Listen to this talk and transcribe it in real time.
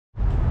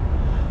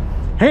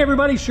Hey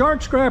everybody,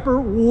 Shark Scrapper.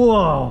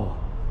 Whoa.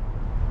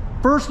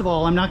 First of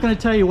all, I'm not going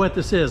to tell you what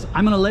this is.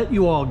 I'm going to let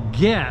you all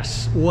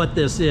guess what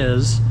this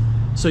is,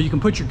 so you can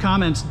put your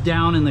comments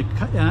down in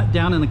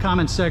the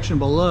comments section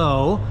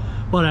below.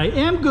 But I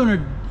am going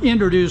to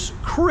introduce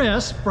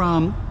Chris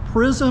from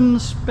Prism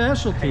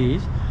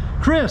Specialties.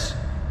 Chris,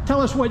 tell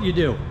us what you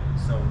do.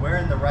 So we're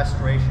in the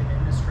restoration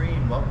industry,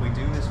 and what we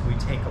do is we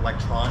take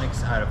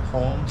electronics out of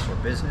homes or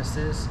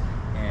businesses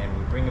and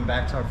we bring them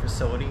back to our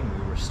facility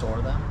and we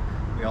restore them.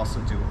 We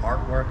also do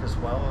artwork as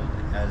well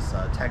as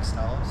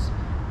textiles,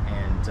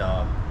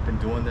 and been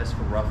doing this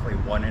for roughly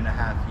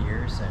 1.5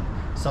 years, and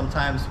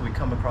sometimes we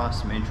come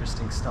across some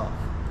interesting stuff.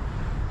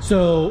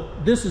 So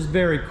this is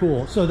very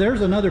cool. So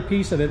there's another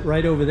piece of it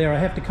right over there. I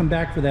have to come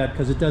back for that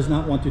because it does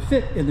not want to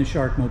fit in the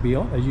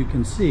Sharkmobile, as you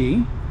can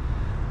see.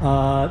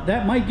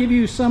 That might give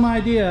you some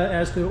idea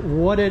as to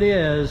what it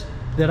is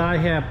that I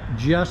have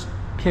just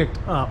picked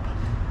up.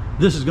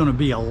 This is going to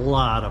be a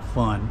lot of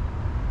fun.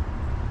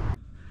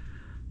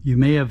 You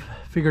may have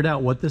figured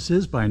out what this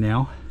is by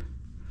now.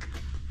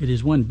 It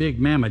is one big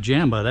mamma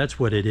jamba, that's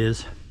what it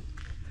is.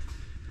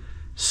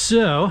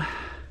 So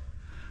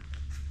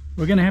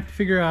we're going to have to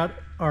figure out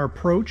our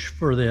approach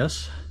for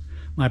this.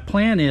 My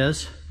plan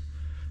is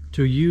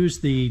to use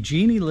the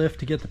Genie lift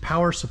to get the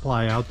power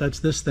supply out. That's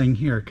this thing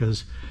here,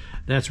 because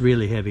that's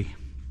really heavy.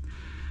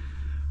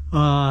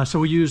 So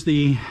we use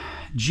the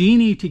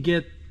Genie to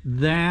get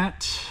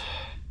that.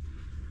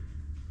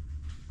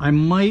 I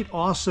might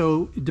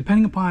also,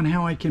 depending upon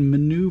how I can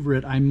maneuver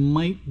it, I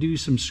might do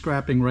some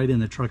scrapping right in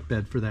the truck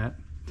bed for that.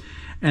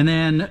 And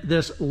then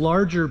this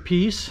larger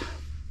piece,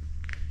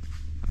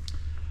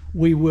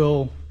 we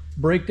will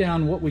break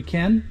down what we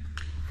can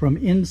from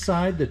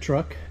inside the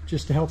truck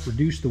just to help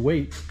reduce the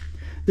weight.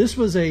 This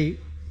was a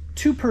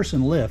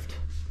 2-person lift,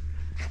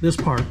 this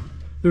part.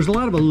 There's a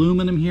lot of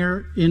aluminum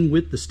here in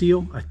with the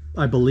steel,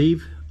 I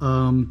believe.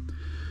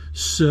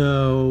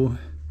 So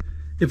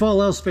if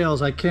all else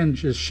fails, I can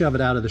just shove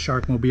it out of the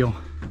Sharkmobile.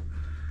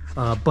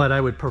 But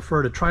I would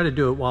prefer to try to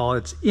do it while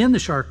it's in the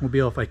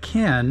Sharkmobile if I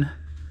can,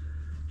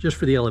 just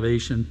for the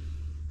elevation.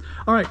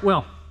 All right,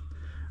 well,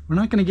 we're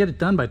not going to get it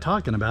done by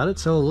talking about it,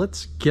 so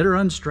let's get her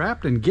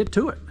unstrapped and get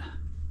to it.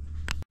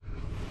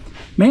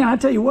 Man, I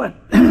tell you what,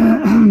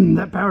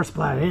 that power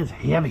supply is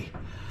heavy.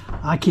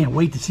 I can't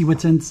wait to see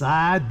what's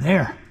inside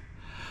there.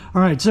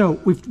 All right, so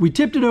we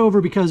tipped it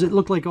over because it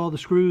looked like all the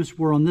screws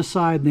were on this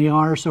side, and they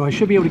are, so I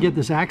should be able to get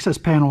this access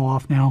panel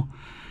off now.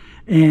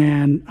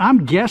 And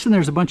I'm guessing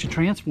there's a bunch of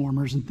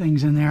transformers and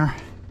things in there.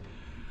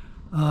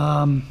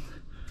 Man,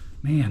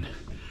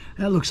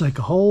 that looks like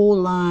a whole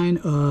line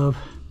of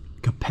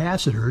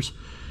capacitors,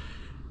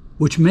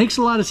 which makes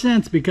a lot of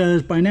sense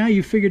because by now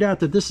you figured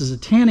out that this is a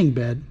tanning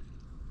bed,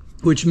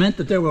 which meant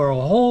that there were a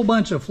whole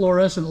bunch of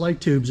fluorescent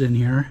light tubes in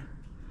here.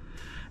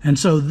 And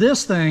so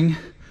this thing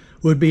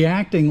would be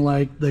acting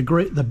like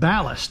the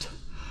ballast,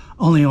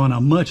 only on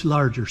a much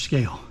larger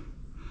scale.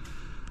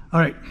 All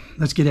right,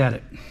 let's get at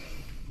it.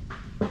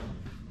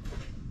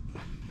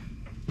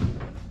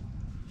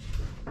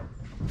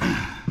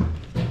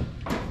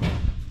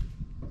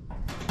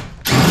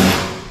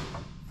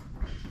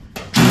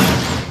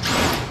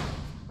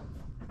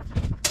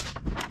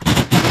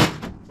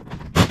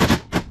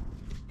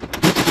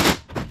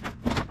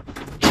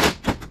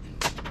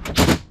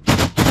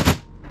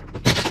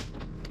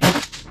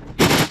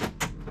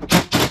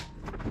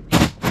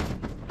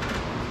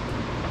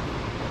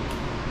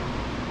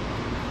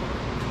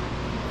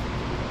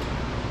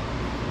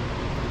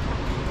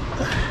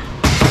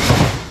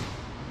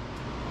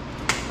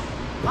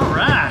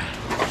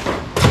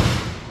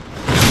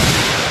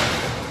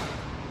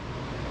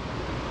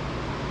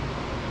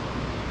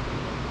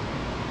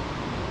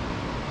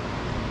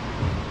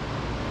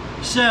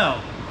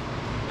 So,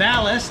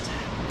 ballast,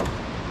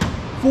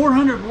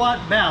 400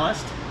 watt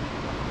ballast,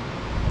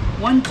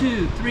 1,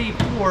 2, 3,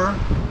 4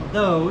 of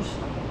those.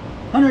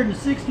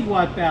 160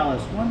 watt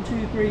ballast, 1,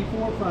 2, 3,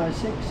 4, 5,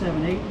 6,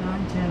 7, 8,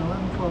 9, 10,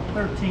 11, 12,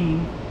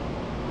 13.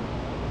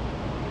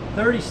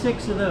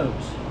 36 of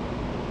those.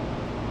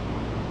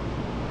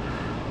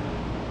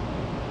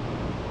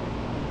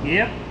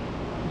 Yep.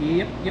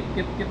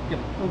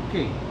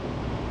 Okay.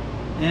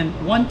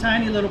 And one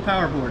tiny little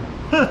power board.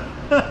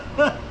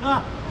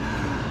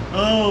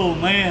 Oh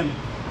man.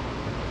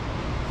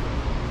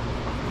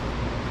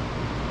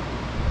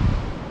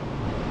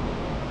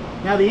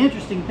 Now the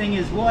interesting thing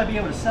is, will I be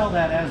able to sell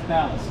that as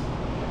ballast?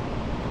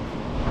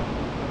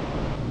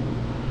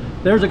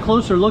 There's a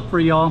closer look for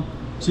y'all.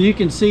 So you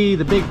can see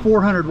the big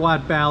 400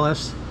 watt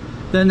ballast.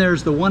 Then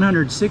there's the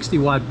 160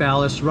 watt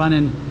ballast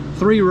running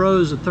 3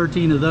 rows of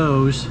 13 of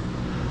those.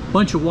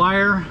 Bunch of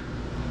wire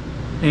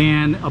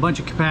and a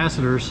bunch of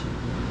capacitors.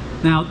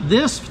 Now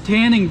this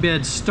tanning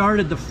bed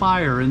started the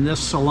fire in this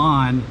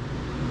salon.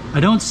 I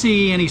don't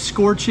see any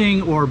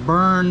scorching or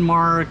burn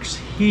marks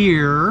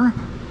here,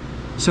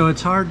 so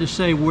it's hard to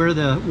say where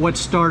what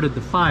started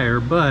the fire,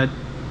 but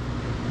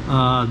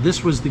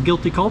this was the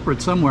guilty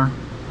culprit somewhere.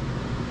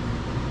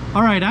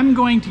 All right, I'm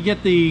going to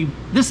get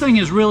this thing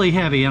is really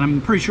heavy, and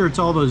I'm pretty sure it's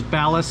all those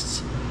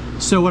ballasts.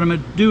 So what I'm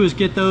going to do is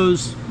get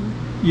those,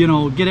 you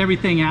know, get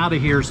everything out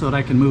of here so that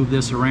I can move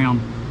this around.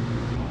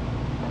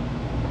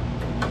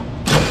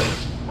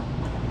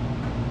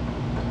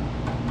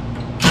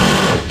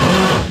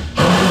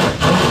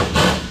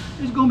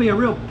 It's going to be a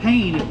real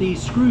pain if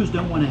these screws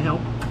don't want to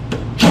help.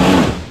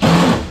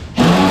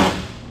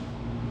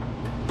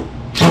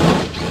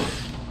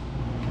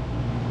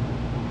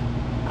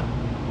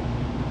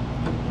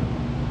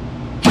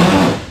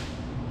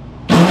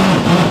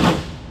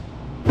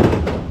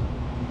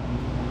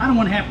 I don't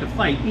want to have to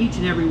fight each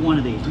and every one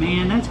of these.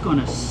 Man, that's going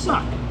to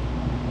suck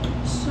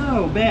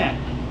so bad.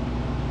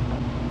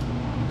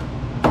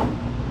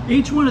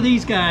 Each one of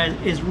these guys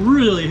is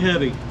really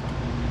heavy.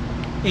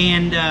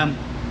 And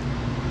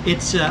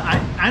it's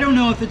I don't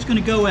know if it's going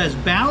to go as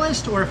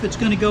ballast or if it's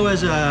going to go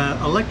as a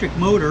electric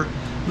motor.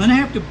 I'm going to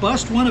have to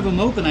bust one of them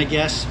open, I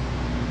guess,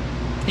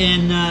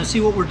 and see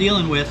what we're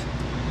dealing with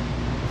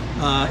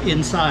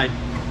inside.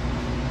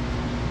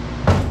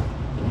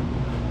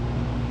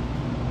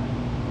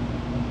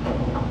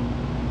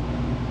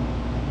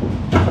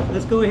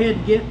 Let's go ahead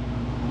and get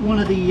one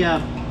of the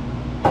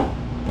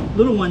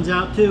little ones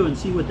out too and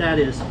see what that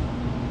is.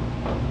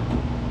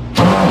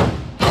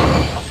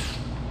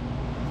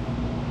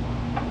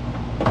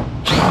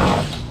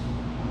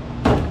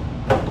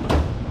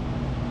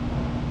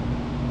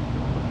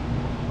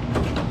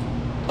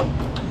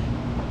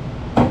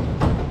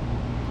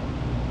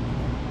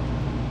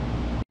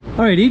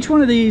 All right, each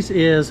one of these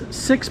is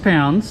 6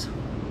 pounds,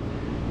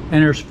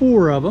 and there's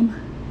 4 of them.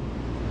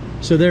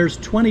 So there's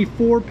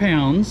 24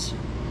 pounds.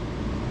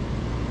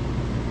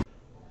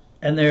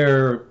 And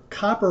they're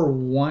copper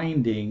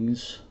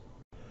windings,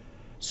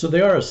 so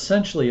they are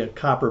essentially a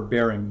copper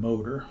bearing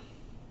motor.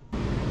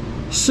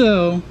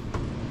 So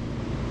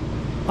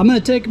I'm going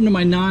to take them to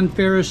my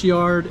non-ferrous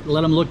yard,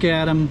 let them look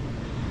at them.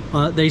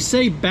 They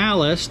say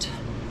ballast,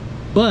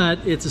 but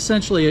it's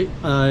essentially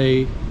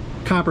a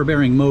copper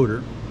bearing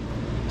motor.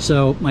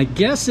 So my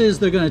guess is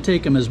they're going to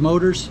take them as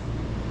motors.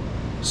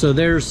 So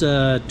there's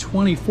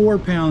 24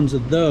 pounds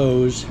of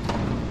those,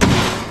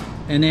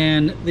 and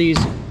then these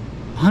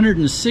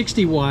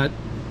 160 watt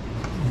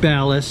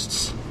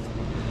ballasts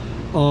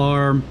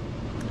are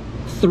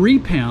 3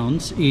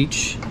 pounds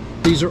each.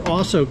 These are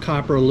also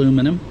copper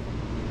aluminum,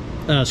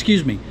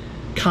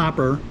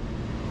 copper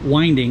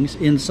windings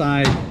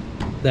inside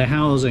the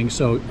housing.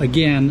 So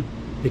again,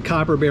 a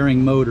copper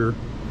bearing motor,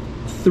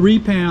 3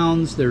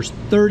 pounds. There's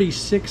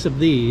 36 of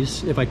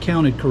these if I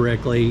counted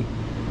correctly.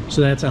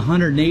 So that's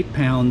 108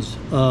 pounds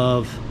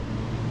of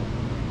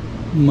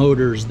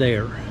motors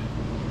there.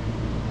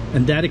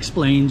 And that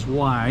explains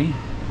why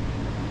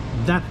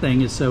that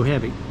thing is so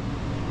heavy.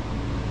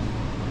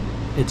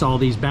 It's all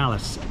these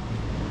ballasts,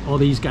 all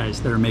these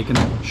guys that are making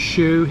it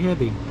so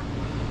heavy.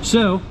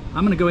 So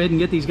I'm gonna go ahead and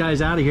get these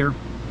guys out of here.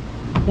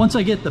 Once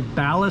I get the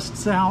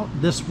ballasts out,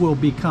 this will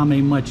become a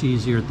much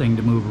easier thing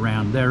to move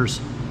around. There's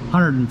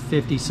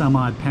 150 some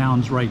odd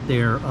pounds right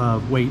there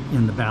of weight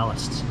in the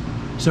ballasts.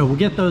 So we'll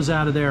get those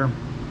out of there.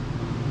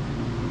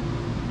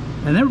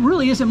 And there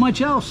really isn't much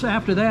else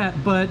after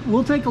that, but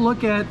we'll take a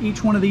look at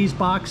each one of these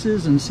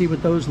boxes and see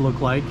what those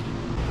look like.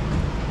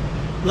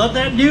 Love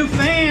that new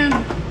fan.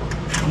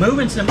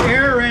 Moving some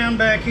air around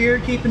back here,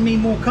 keeping me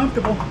more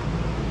comfortable.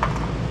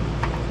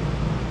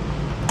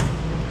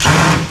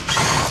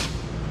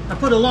 I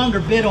put a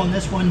longer bit on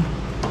this one.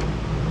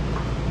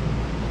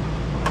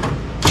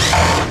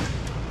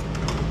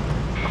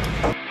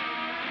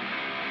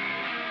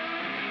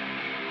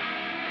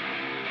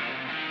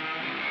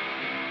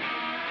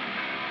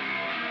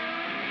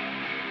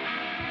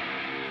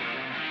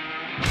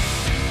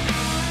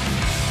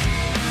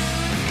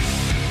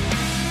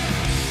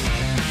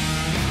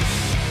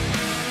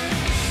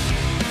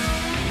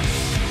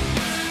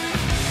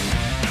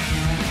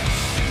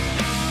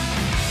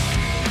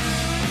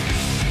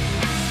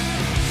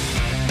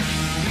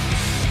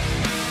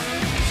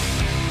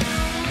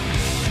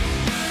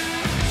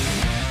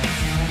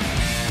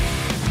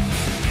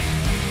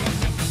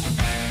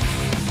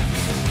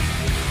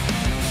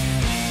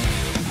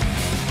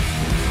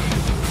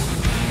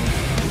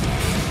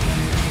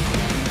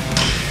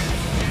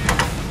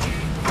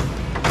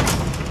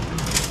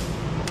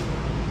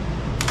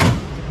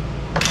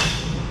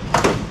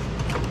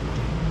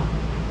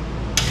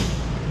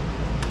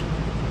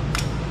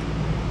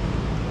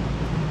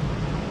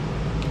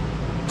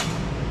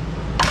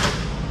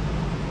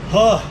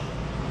 Oh,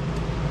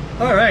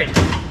 all right,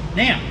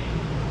 now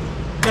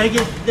gotta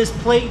get this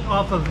plate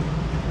off of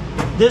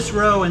this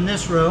row and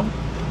this row.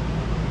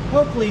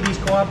 Hopefully these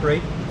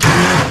cooperate.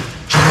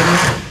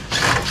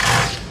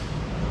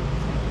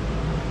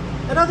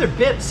 That other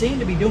bit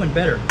seemed to be doing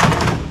better.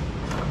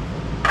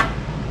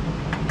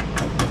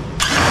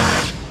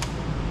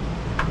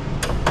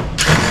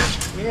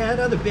 Yeah, that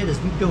other bit is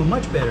doing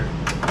much better.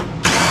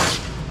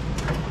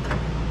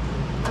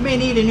 I may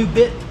need a new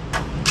bit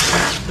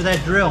for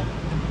that drill.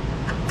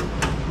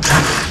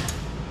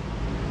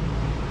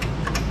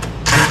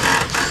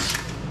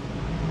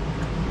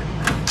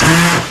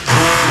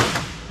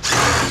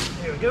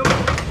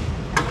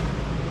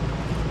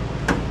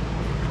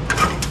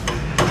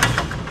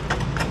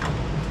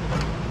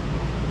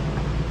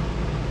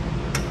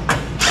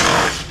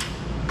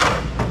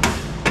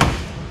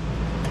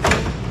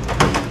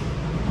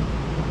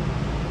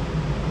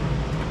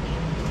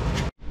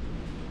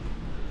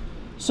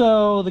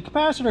 So the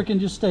capacitor can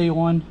just stay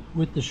on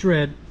with the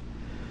shred.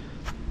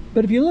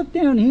 But if you look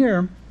down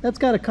here, that's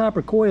got a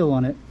copper coil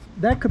on it.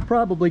 That could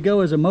probably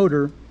go as a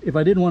motor if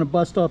I didn't want to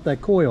bust off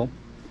that coil.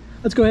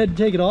 Let's go ahead and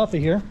take it off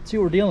of here, see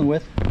what we're dealing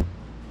with.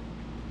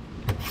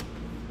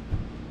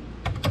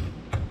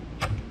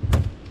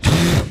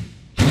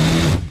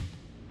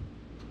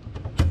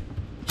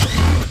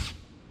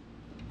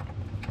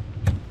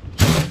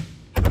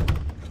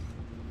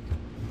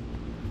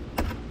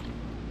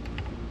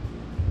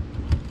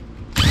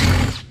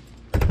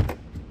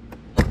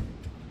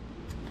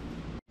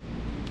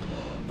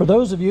 For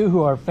those of you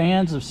who are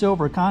fans of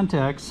silver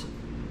contacts,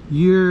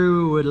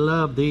 you would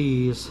love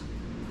these.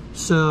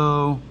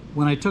 So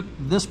when I took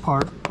this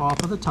part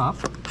off of the top,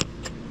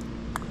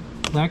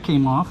 that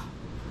came off.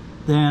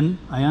 Then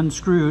I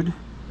unscrewed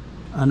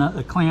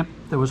a clamp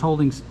that was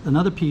holding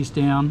another piece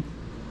down,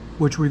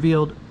 which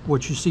revealed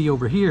what you see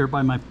over here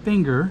by my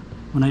finger.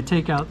 When I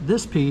take out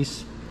this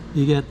piece,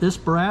 you get this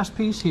brass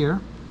piece here,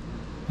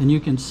 and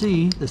you can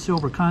see the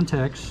silver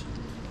contacts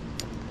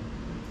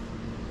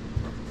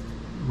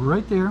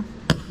right there.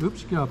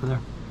 Oops, get off of there.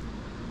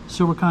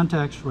 Silver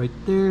contacts right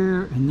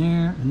there and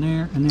there and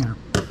there and there.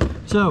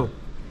 So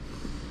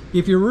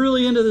if you're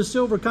really into the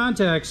silver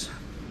contacts,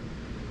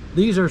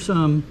 these are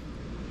some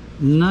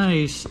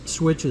nice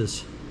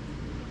switches.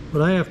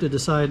 What I have to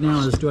decide now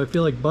is, do I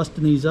feel like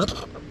busting these up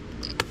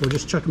or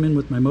just chuck them in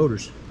with my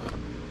motors?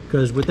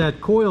 Because with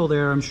that coil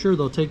there, I'm sure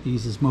they'll take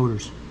these as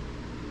motors.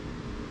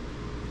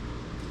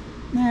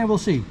 Yeah, we'll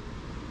see.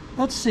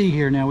 Let's see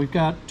here now. We've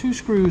got 2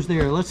 screws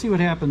there. Let's see what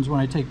happens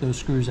when I take those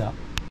screws out.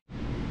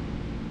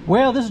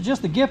 Well, this is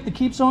just the gift that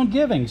keeps on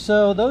giving.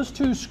 So those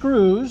 2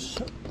 screws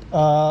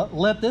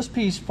let this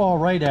piece fall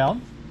right out.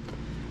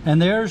 And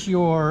there's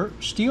your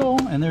steel,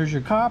 and there's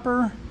your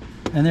copper,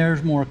 and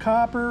there's more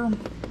copper.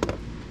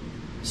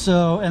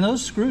 So, and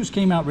those screws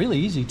came out really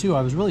easy too.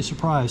 I was really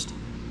surprised.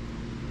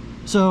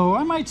 So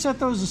I might set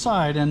those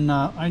aside, and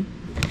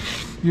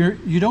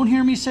you don't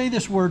hear me say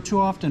this word too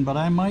often, but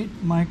I might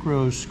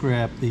micro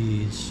scrap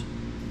these.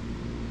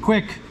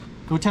 Quick,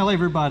 go tell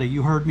everybody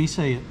you heard me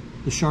say it.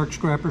 The shark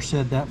scrapper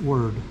said that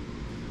word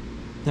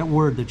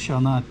that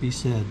shall not be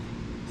said.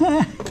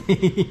 All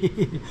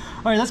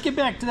right, let's get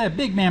back to that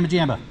big mamma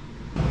jamma.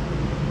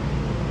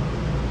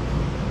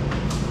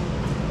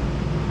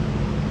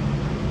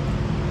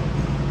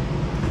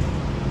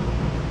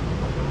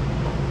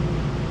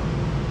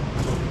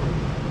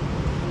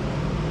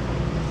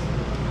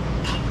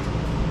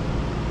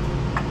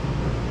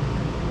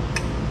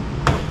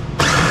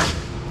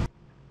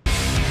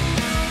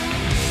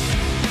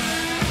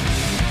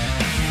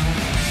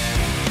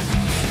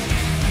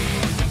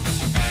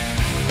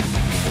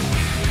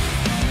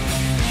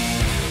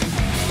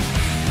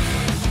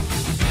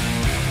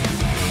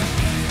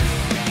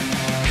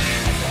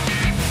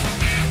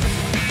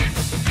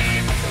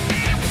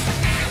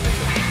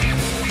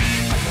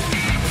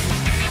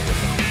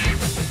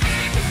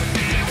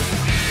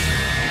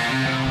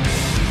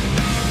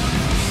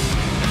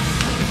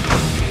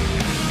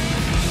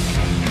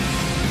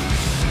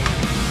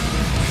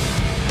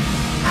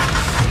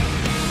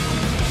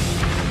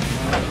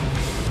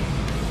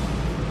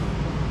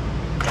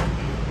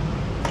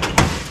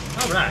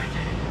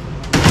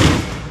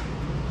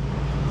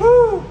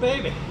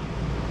 Baby.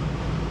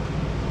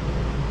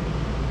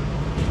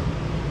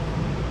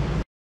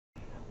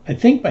 I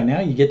think by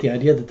now you get the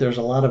idea that there's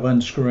a lot of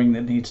unscrewing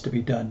that needs to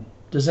be done.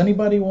 Does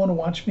anybody want to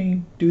watch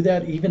me do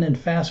that even in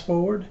fast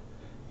forward?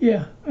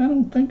 Yeah, I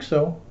don't think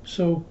so.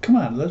 So come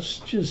on, let's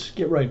just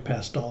get right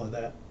past all of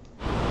that.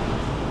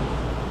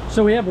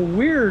 So we have a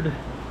weird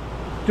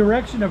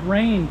direction of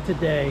rain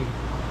today.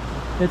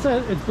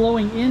 It's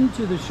blowing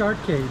into the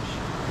shark cage.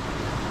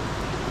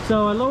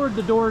 So I lowered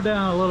the door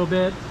down a little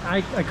bit.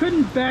 I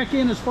couldn't back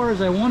in as far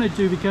as I wanted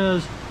to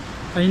because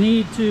I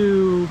need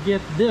to get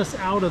this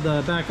out of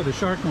the back of the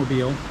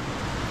Sharkmobile.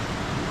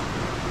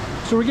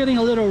 So we're getting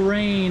a little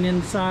rain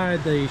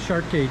inside the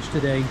shark cage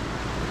today.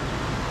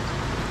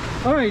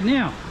 All right,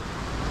 now,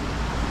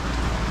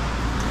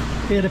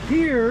 it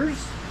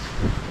appears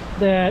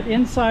that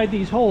inside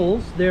these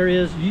holes there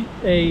is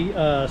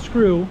a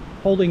screw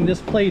holding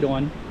this plate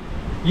on.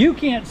 You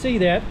can't see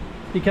that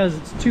because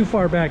it's too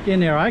far back in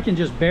there. I can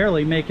just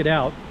barely make it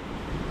out.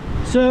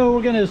 So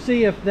we're going to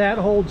see if that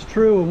holds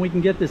true and we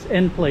can get this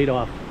end plate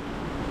off.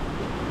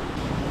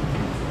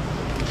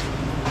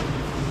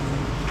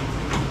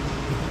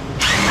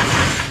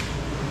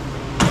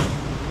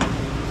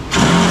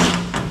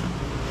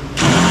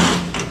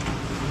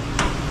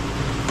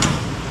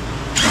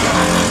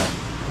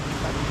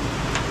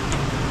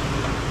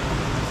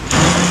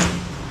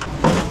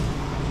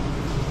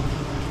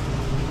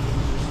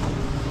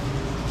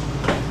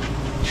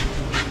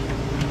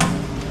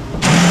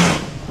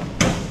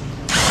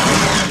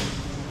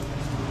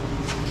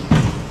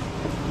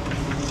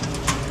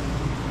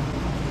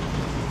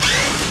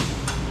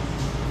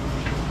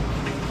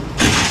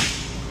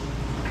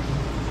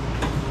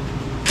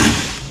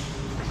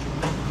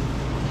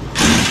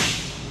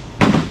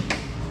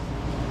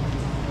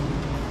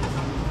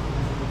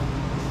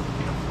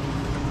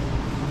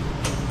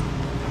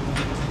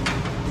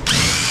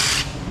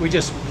 we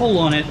just pull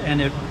on it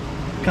and it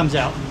comes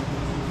out.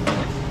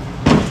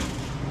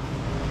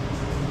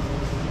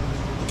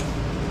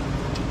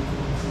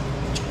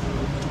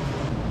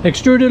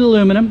 Extruded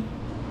aluminum,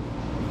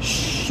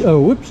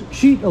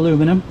 sheet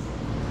aluminum,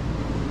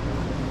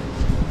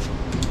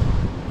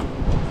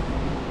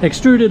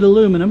 extruded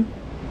aluminum,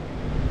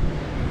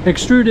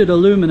 extruded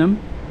aluminum,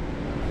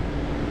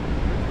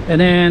 and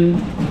then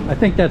I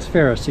think that's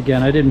ferrous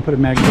again. I didn't put a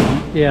magnet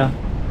on it. Yeah,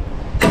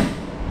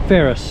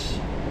 ferrous,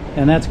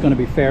 and that's going to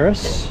be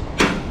ferrous.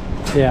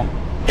 Yeah.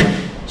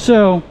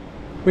 So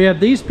we have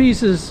these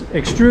pieces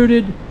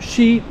extruded,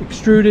 sheet,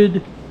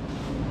 extruded,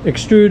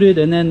 extruded,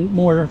 and then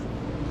more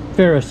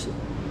ferrous.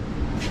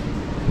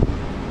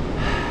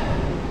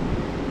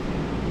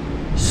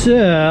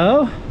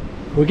 So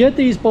we'll get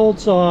these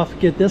bolts off,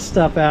 get this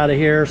stuff out of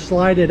here,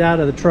 slide it out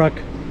of the truck.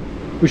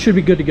 We should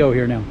be good to go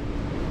here now.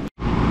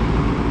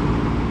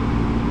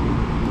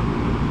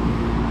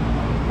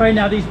 All right,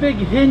 now these big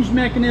hinge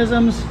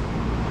mechanisms,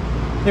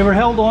 they were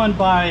held on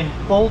by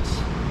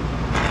bolts.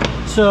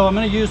 So I'm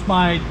going to use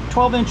my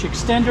 12-inch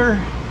extender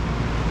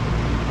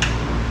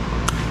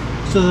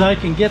so that I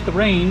can get the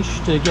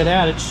range to get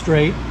at it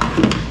straight,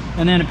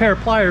 and then a pair of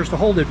pliers to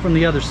hold it from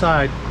the other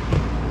side.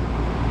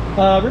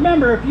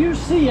 Remember, if you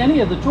see any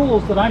of the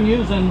tools that I'm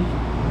using,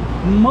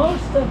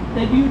 most of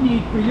that you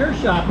need for your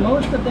shop,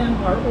 most of them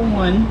are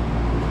on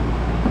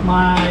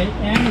my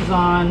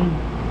Amazon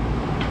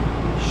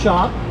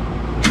shop.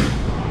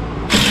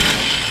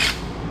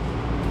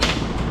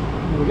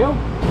 There we go.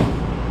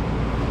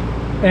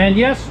 And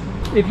yes,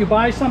 if you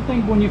buy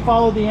something, when you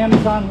follow the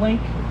Amazon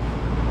link,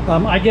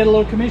 I get a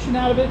little commission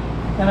out of it,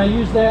 and I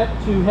use that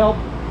to help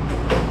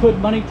put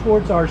money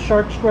towards our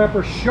shark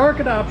scrapper shark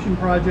adoption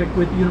project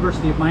with the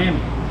University of Miami.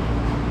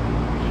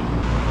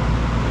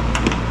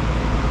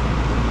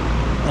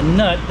 A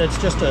nut that's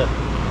just a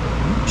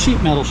sheet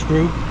metal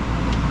screw.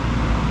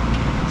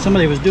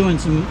 Somebody was doing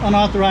some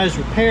unauthorized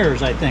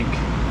repairs, I think.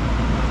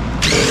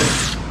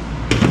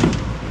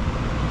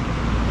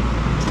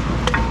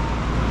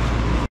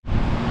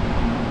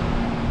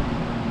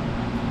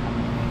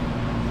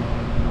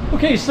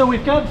 Okay, so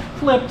we've got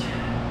flipped,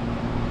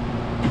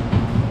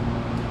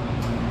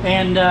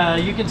 and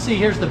you can see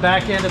here's the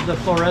back end of the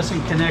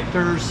fluorescent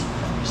connectors,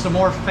 some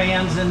more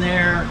fans in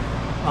there,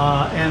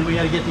 and we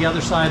got to get the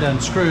other side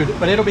unscrewed,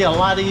 but it'll be a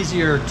lot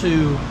easier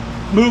to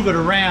move it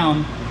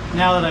around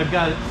now that I've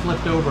got it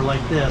flipped over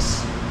like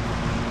this.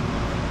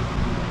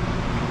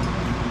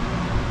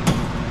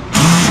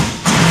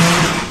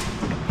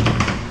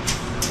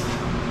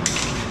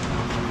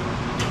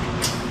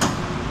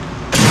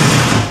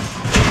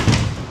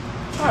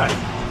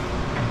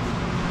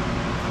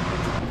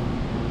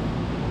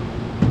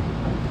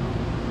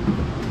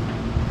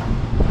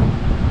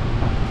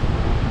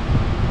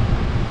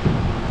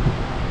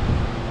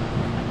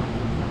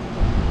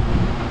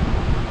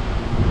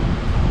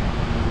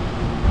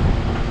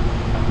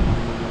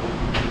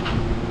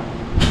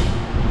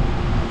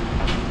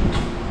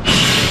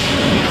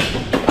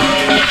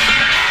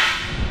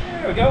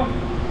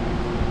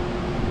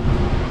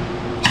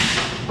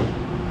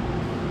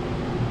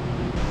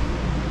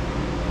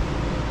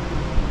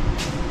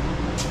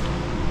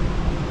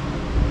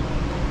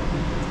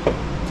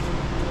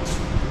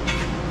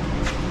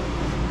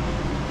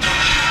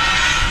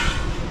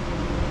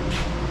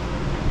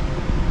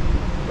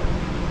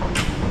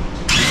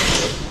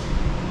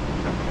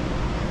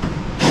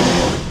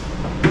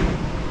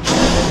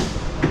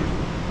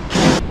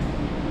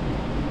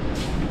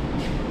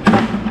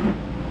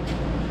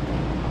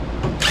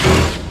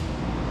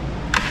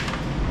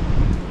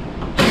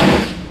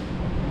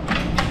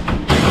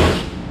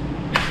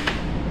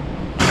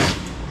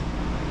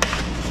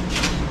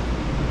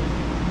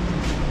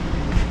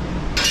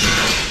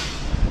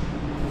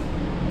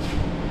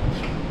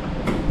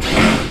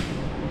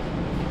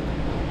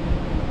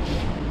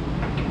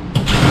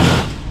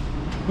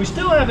 We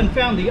still haven't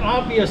found the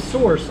obvious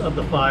source of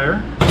the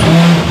fire.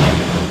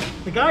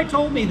 The guy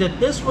told me that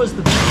this was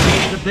the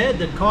bed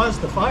that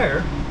caused the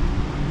fire,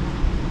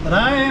 but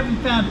I haven't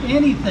found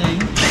anything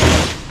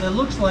that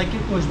looks like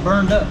it was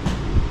burned up.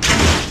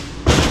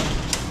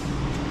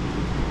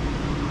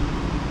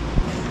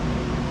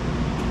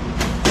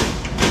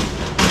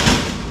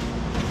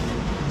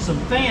 Some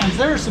fans,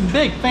 there are some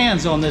big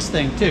fans on this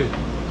thing too.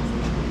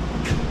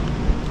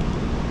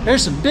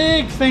 There's some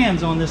big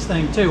fans on this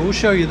thing too. We'll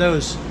show you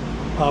those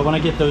when I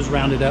get those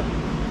rounded up.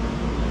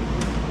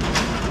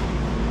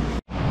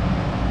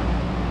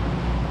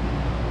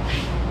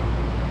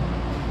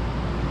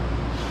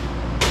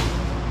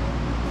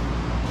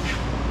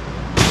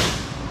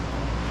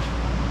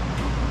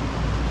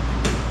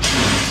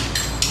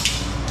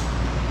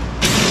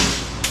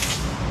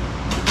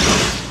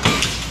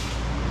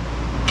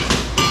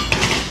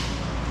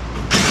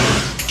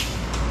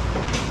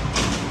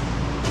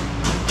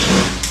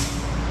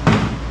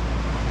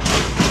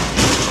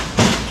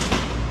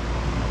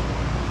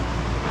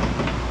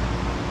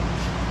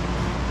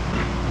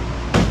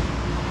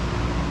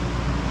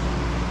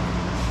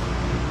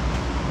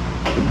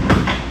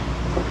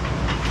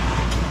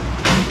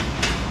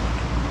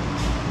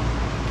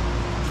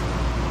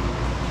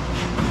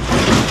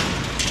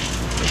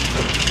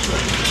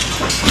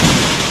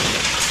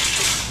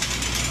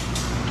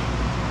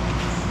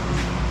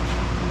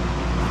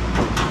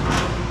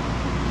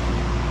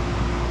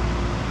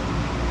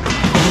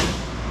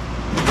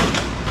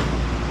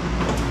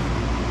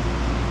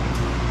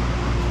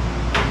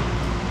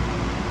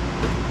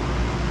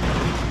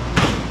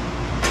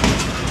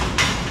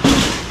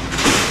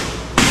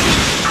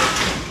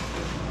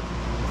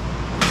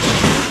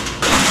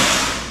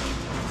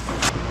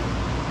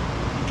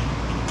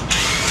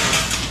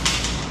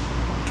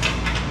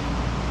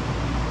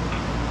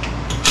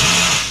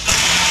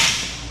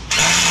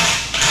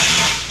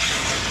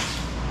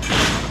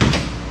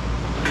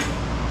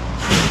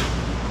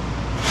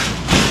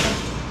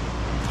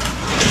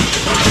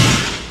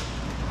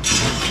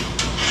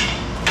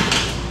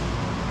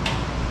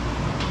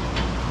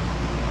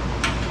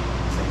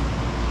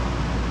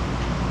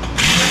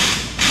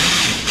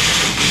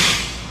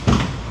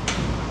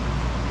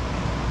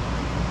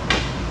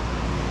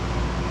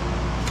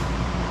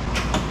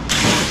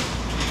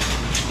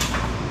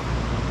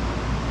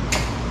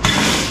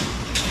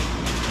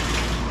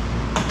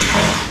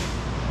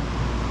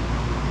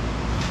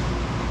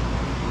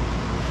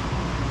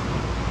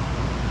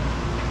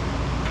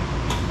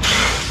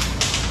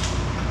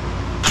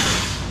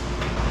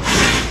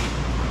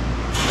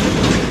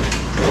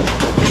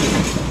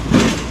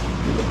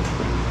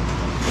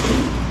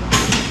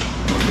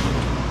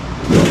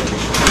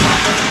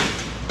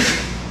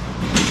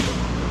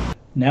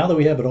 Now that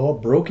we have it all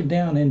broken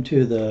down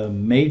into the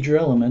major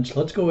elements,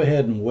 let's go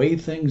ahead and weigh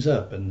things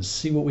up and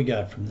see what we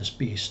got from this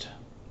beast.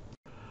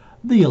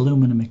 The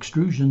aluminum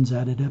extrusions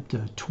added up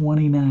to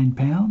 29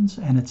 pounds,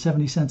 and at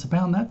 70 cents a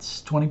pound,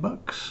 that's 20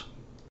 bucks.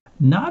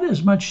 Not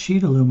as much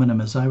sheet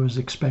aluminum as I was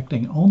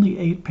expecting, only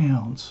 8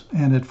 pounds,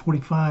 and at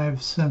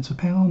 45 cents a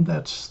pound,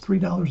 that's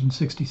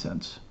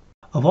 $3.60.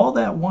 Of all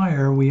that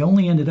wire, we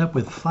only ended up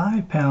with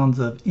 5 pounds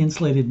of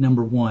insulated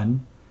number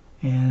 1,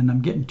 and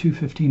I'm getting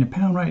 $2.15 a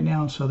pound right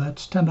now, so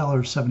that's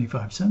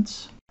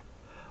 $10.75.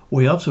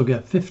 We also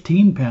got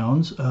 15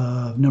 pounds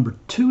of number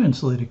 2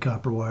 insulated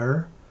copper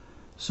wire,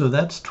 so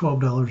that's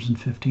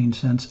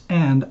 $12.15,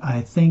 and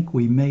I think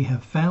we may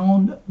have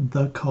found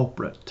the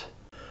culprit.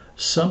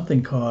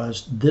 Something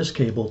caused this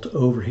cable to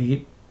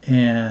overheat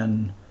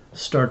and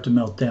start to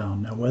melt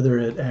down. Now, whether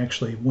it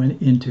actually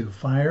went into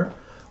fire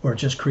or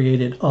just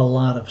created a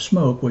lot of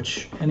smoke,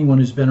 which anyone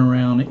who's been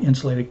around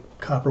insulated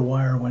copper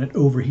wire, when it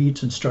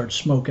overheats and starts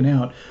smoking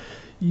out,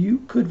 you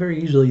could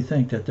very easily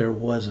think that there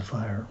was a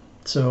fire.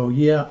 So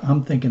yeah,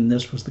 I'm thinking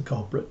this was the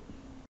culprit.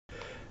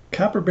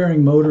 Copper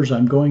bearing motors,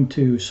 I'm going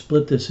to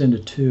split this into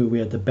two. We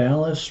had the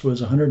ballast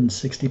was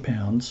 160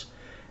 pounds,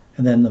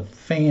 and then the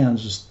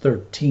fans is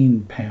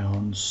 13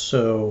 pounds.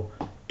 So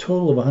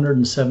total of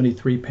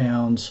 173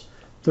 pounds,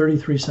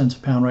 33 cents a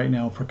pound right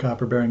now for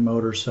copper bearing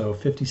motors, so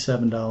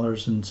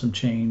 $57 and some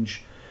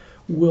change.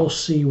 We'll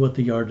see what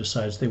the yard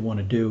decides they want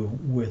to do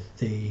with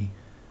the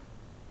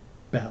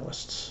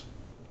ballasts.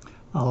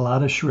 A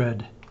lot of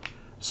shred.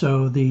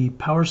 So the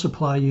power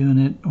supply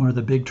unit, or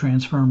the big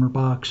transformer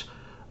box,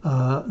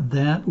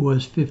 that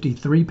was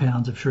 53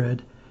 pounds of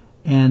shred,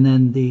 and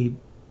then the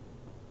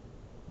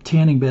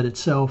tanning bed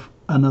itself,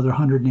 another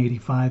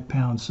 185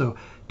 pounds, so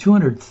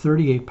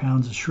 238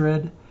 pounds of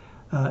shred.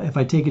 If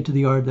I take it to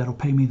the yard, that'll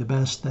pay me the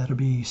best. That'll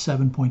be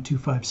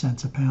 7.25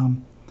 cents a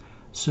pound,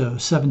 so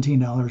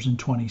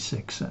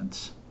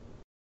 $17.26.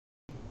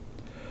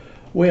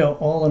 Well,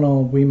 all in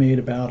all, we made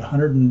about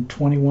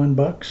 121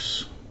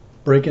 bucks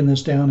breaking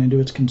this down into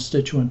its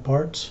constituent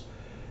parts.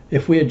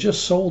 If we had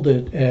just sold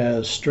it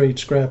as straight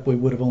scrap, we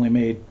would have only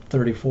made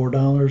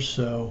 $34,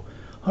 so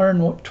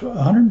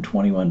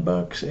 121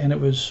 bucks, and it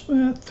was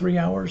 3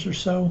 hours or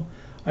so.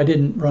 I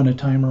didn't run a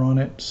timer on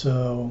it,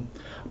 so,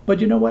 but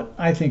you know what?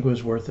 I think it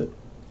was worth it.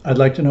 I'd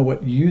like to know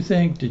what you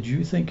think. Did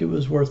you think it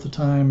was worth the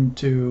time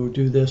to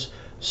do this?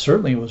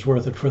 Certainly it was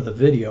worth it for the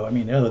video. I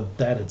mean,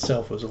 that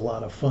itself was a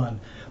lot of fun.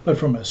 But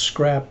from a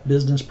scrap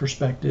business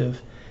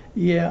perspective,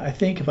 yeah, I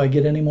think if I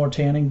get any more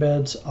tanning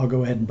beds, I'll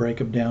go ahead and break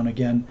them down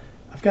again.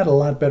 I've got a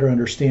lot better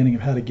understanding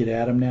of how to get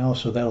at them now,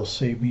 so that'll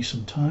save me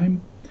some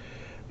time.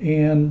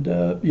 And,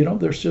 you know,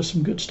 there's just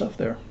some good stuff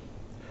there.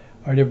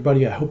 All right,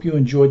 everybody, I hope you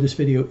enjoyed this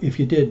video. If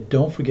you did,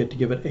 don't forget to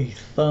give it a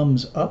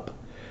thumbs up.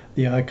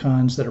 The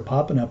icons that are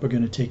popping up are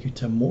going to take you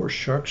to more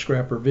Shark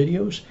Scrapper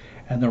videos,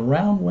 and the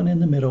round one in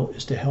the middle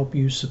is to help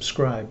you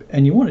subscribe.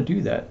 And you want to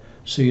do that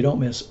so you don't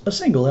miss a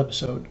single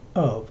episode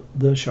of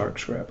the Shark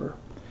Scrapper.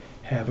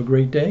 Have a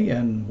great day,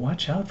 and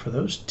watch out for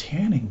those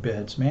tanning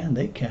beds, man.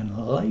 They can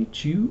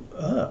light you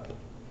up.